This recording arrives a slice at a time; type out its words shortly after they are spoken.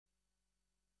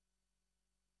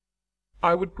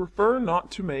I would prefer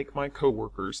not to make my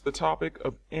coworkers the topic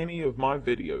of any of my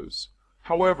videos.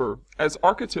 However, as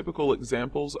archetypical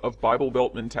examples of Bible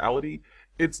Belt mentality,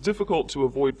 it's difficult to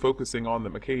avoid focusing on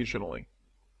them occasionally.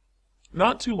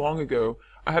 Not too long ago,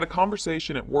 I had a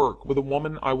conversation at work with a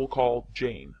woman I will call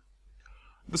Jane.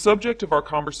 The subject of our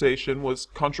conversation was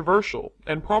controversial,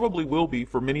 and probably will be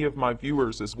for many of my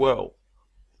viewers as well.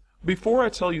 Before I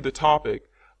tell you the topic,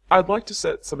 I'd like to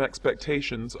set some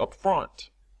expectations up front.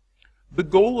 The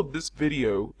goal of this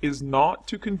video is not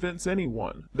to convince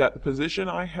anyone that the position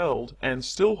I held and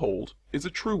still hold is a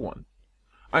true one.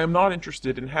 I am not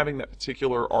interested in having that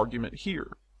particular argument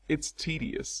here. It's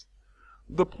tedious.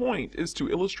 The point is to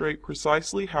illustrate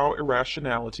precisely how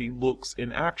irrationality looks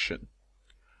in action.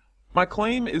 My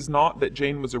claim is not that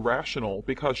Jane was irrational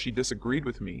because she disagreed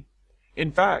with me.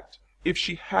 In fact, if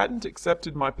she hadn't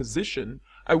accepted my position,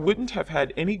 I wouldn't have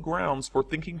had any grounds for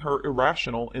thinking her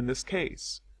irrational in this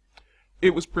case.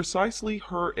 It was precisely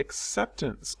her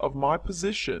acceptance of my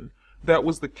position that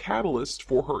was the catalyst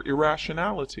for her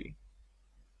irrationality.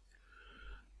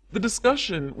 The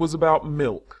discussion was about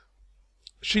milk.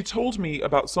 She told me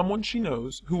about someone she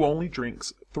knows who only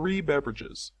drinks 3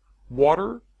 beverages: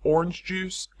 water, orange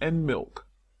juice, and milk.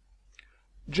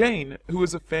 Jane, who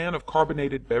is a fan of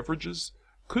carbonated beverages,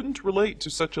 couldn't relate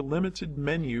to such a limited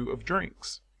menu of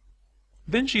drinks.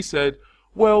 Then she said,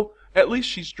 well, at least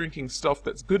she's drinking stuff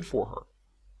that's good for her.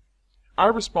 I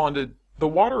responded, the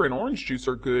water and orange juice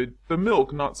are good, the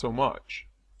milk not so much.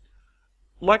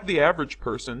 Like the average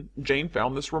person, Jane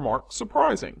found this remark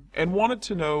surprising and wanted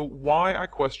to know why I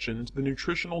questioned the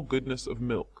nutritional goodness of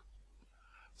milk.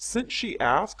 Since she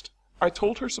asked, I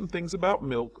told her some things about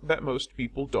milk that most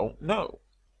people don't know.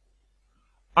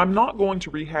 I'm not going to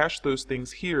rehash those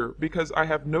things here because I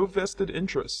have no vested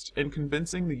interest in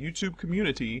convincing the YouTube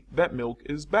community that milk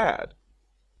is bad.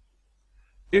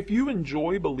 If you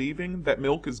enjoy believing that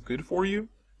milk is good for you,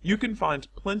 you can find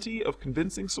plenty of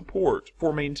convincing support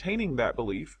for maintaining that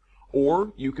belief,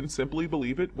 or you can simply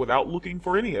believe it without looking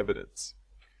for any evidence.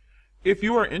 If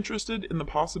you are interested in the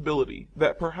possibility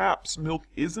that perhaps milk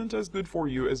isn't as good for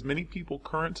you as many people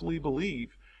currently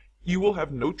believe, you will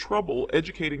have no trouble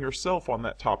educating yourself on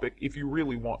that topic if you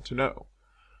really want to know.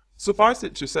 Suffice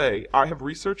it to say, I have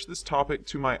researched this topic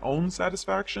to my own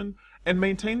satisfaction and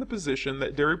maintain the position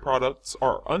that dairy products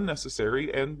are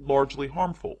unnecessary and largely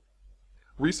harmful.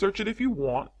 Research it if you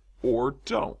want, or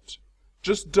don't.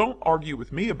 Just don't argue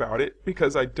with me about it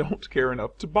because I don't care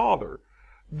enough to bother.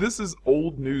 This is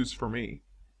old news for me.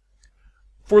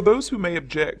 For those who may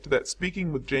object that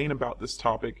speaking with Jane about this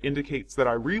topic indicates that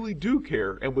I really do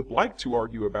care and would like to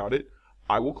argue about it,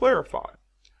 I will clarify.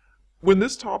 When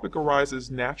this topic arises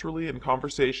naturally in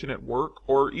conversation at work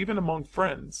or even among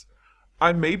friends,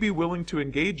 I may be willing to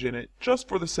engage in it just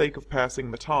for the sake of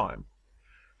passing the time.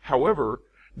 However,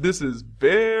 this is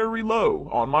very low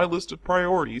on my list of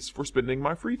priorities for spending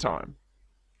my free time.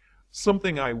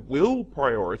 Something I will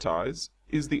prioritize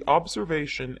is the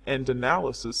observation and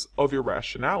analysis of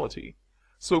irrationality,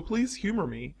 so please humor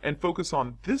me and focus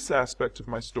on this aspect of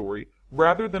my story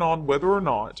rather than on whether or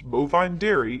not bovine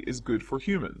dairy is good for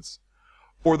humans.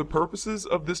 For the purposes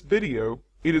of this video,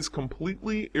 it is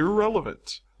completely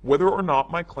irrelevant whether or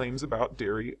not my claims about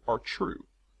dairy are true.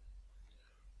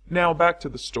 Now back to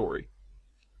the story.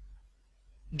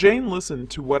 Jane listened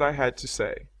to what I had to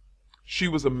say. She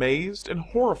was amazed and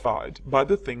horrified by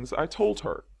the things I told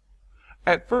her.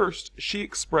 At first, she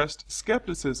expressed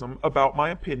skepticism about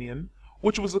my opinion,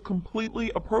 which was a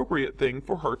completely appropriate thing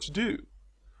for her to do.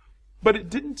 But it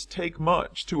didn't take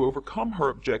much to overcome her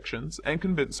objections and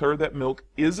convince her that milk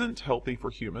isn't healthy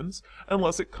for humans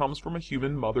unless it comes from a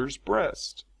human mother's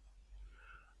breast.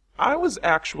 I was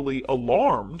actually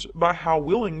alarmed by how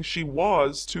willing she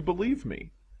was to believe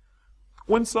me.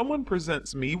 When someone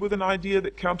presents me with an idea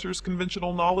that counters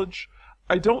conventional knowledge,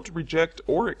 I don't reject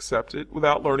or accept it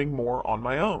without learning more on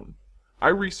my own. I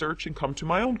research and come to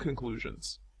my own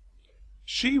conclusions.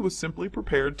 She was simply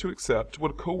prepared to accept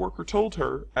what a coworker told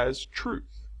her as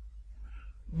truth.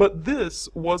 But this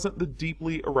wasn't the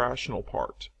deeply irrational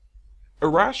part.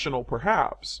 Irrational,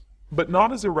 perhaps, but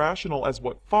not as irrational as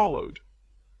what followed.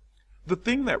 The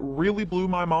thing that really blew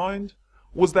my mind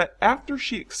was that after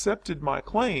she accepted my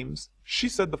claims, she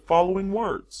said the following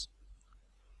words.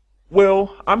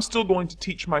 Well, I'm still going to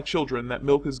teach my children that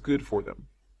milk is good for them.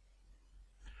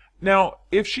 Now,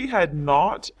 if she had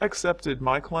not accepted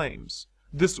my claims,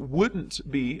 this wouldn't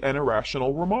be an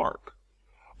irrational remark.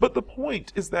 But the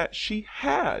point is that she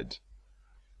had.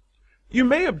 You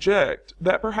may object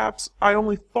that perhaps I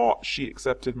only thought she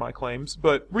accepted my claims,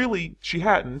 but really she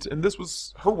hadn't, and this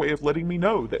was her way of letting me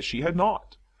know that she had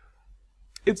not.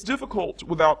 It's difficult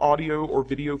without audio or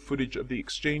video footage of the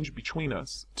exchange between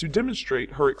us to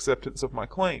demonstrate her acceptance of my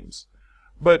claims,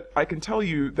 but I can tell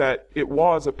you that it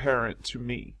was apparent to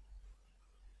me.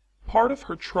 Part of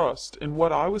her trust in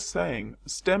what I was saying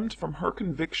stemmed from her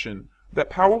conviction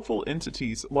that powerful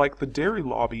entities like the dairy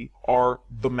lobby are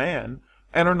the man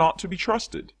and are not to be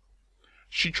trusted.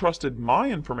 She trusted my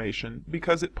information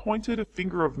because it pointed a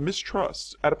finger of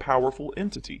mistrust at a powerful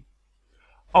entity.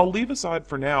 I'll leave aside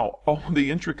for now all the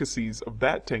intricacies of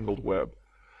that tangled web.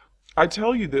 I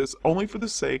tell you this only for the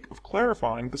sake of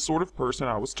clarifying the sort of person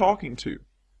I was talking to.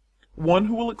 One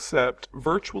who will accept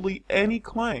virtually any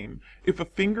claim if a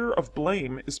finger of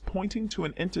blame is pointing to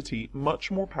an entity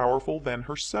much more powerful than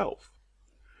herself.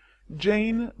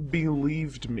 Jane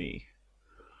believed me.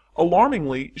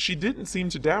 Alarmingly, she didn't seem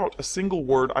to doubt a single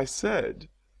word I said.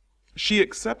 She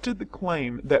accepted the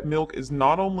claim that milk is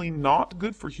not only not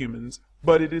good for humans,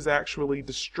 but it is actually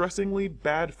distressingly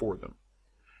bad for them.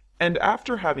 And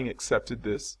after having accepted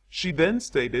this, she then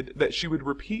stated that she would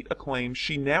repeat a claim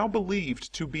she now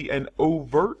believed to be an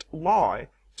overt lie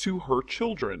to her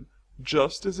children,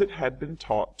 just as it had been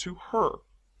taught to her.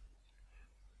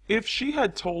 If she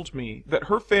had told me that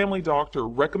her family doctor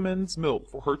recommends milk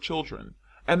for her children,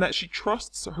 and that she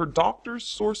trusts her doctor's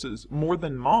sources more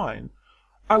than mine,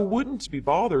 I wouldn't be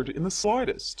bothered in the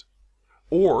slightest.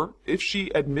 Or if she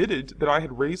admitted that I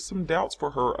had raised some doubts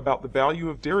for her about the value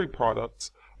of dairy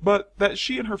products, but that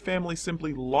she and her family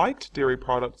simply liked dairy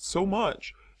products so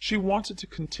much she wanted to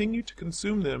continue to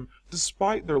consume them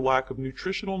despite their lack of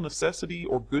nutritional necessity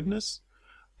or goodness,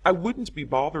 I wouldn't be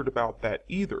bothered about that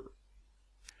either.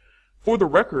 For the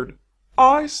record,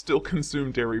 I still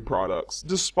consume dairy products,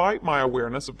 despite my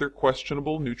awareness of their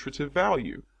questionable nutritive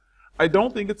value. I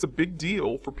don't think it's a big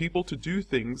deal for people to do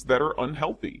things that are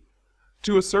unhealthy.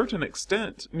 To a certain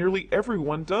extent, nearly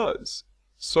everyone does.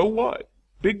 So what?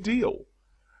 Big deal.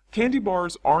 Candy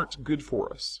bars aren't good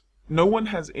for us. No one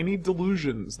has any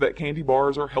delusions that candy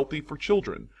bars are healthy for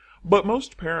children, but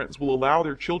most parents will allow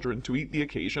their children to eat the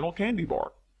occasional candy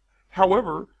bar.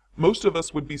 However, most of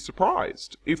us would be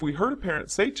surprised if we heard a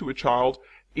parent say to a child,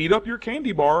 "Eat up your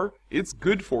candy bar, it's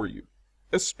good for you,"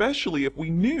 especially if we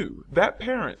knew that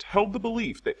parent held the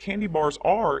belief that candy bars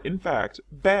are, in fact,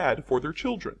 bad for their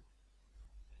children.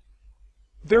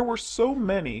 There were so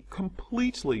many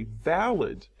completely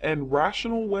valid and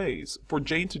rational ways for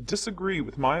Jane to disagree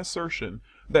with my assertion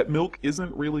that milk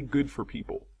isn't really good for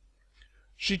people.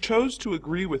 She chose to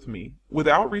agree with me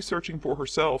without researching for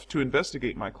herself to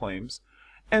investigate my claims,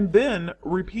 and then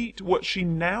repeat what she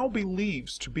now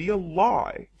believes to be a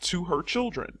lie to her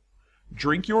children.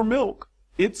 Drink your milk,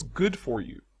 it's good for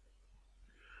you.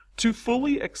 To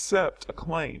fully accept a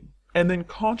claim, and then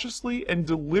consciously and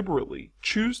deliberately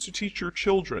choose to teach your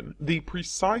children the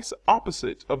precise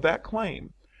opposite of that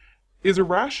claim, is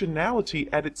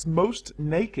irrationality at its most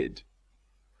naked.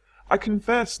 I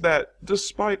confess that,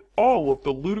 despite all of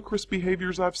the ludicrous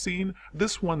behaviors I've seen,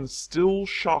 this one still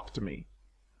shocked me.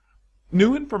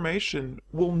 New information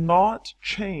will not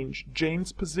change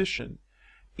Jane's position,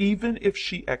 even if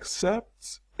she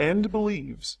accepts and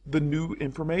believes the new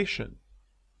information.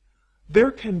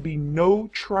 There can be no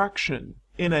traction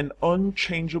in an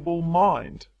unchangeable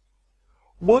mind.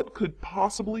 What could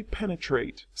possibly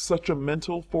penetrate such a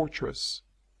mental fortress?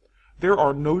 There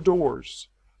are no doors,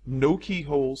 no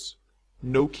keyholes,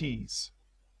 no keys.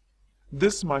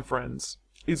 This, my friends,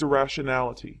 is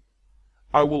irrationality.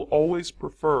 I will always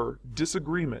prefer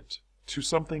disagreement to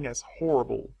something as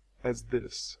horrible as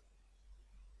this.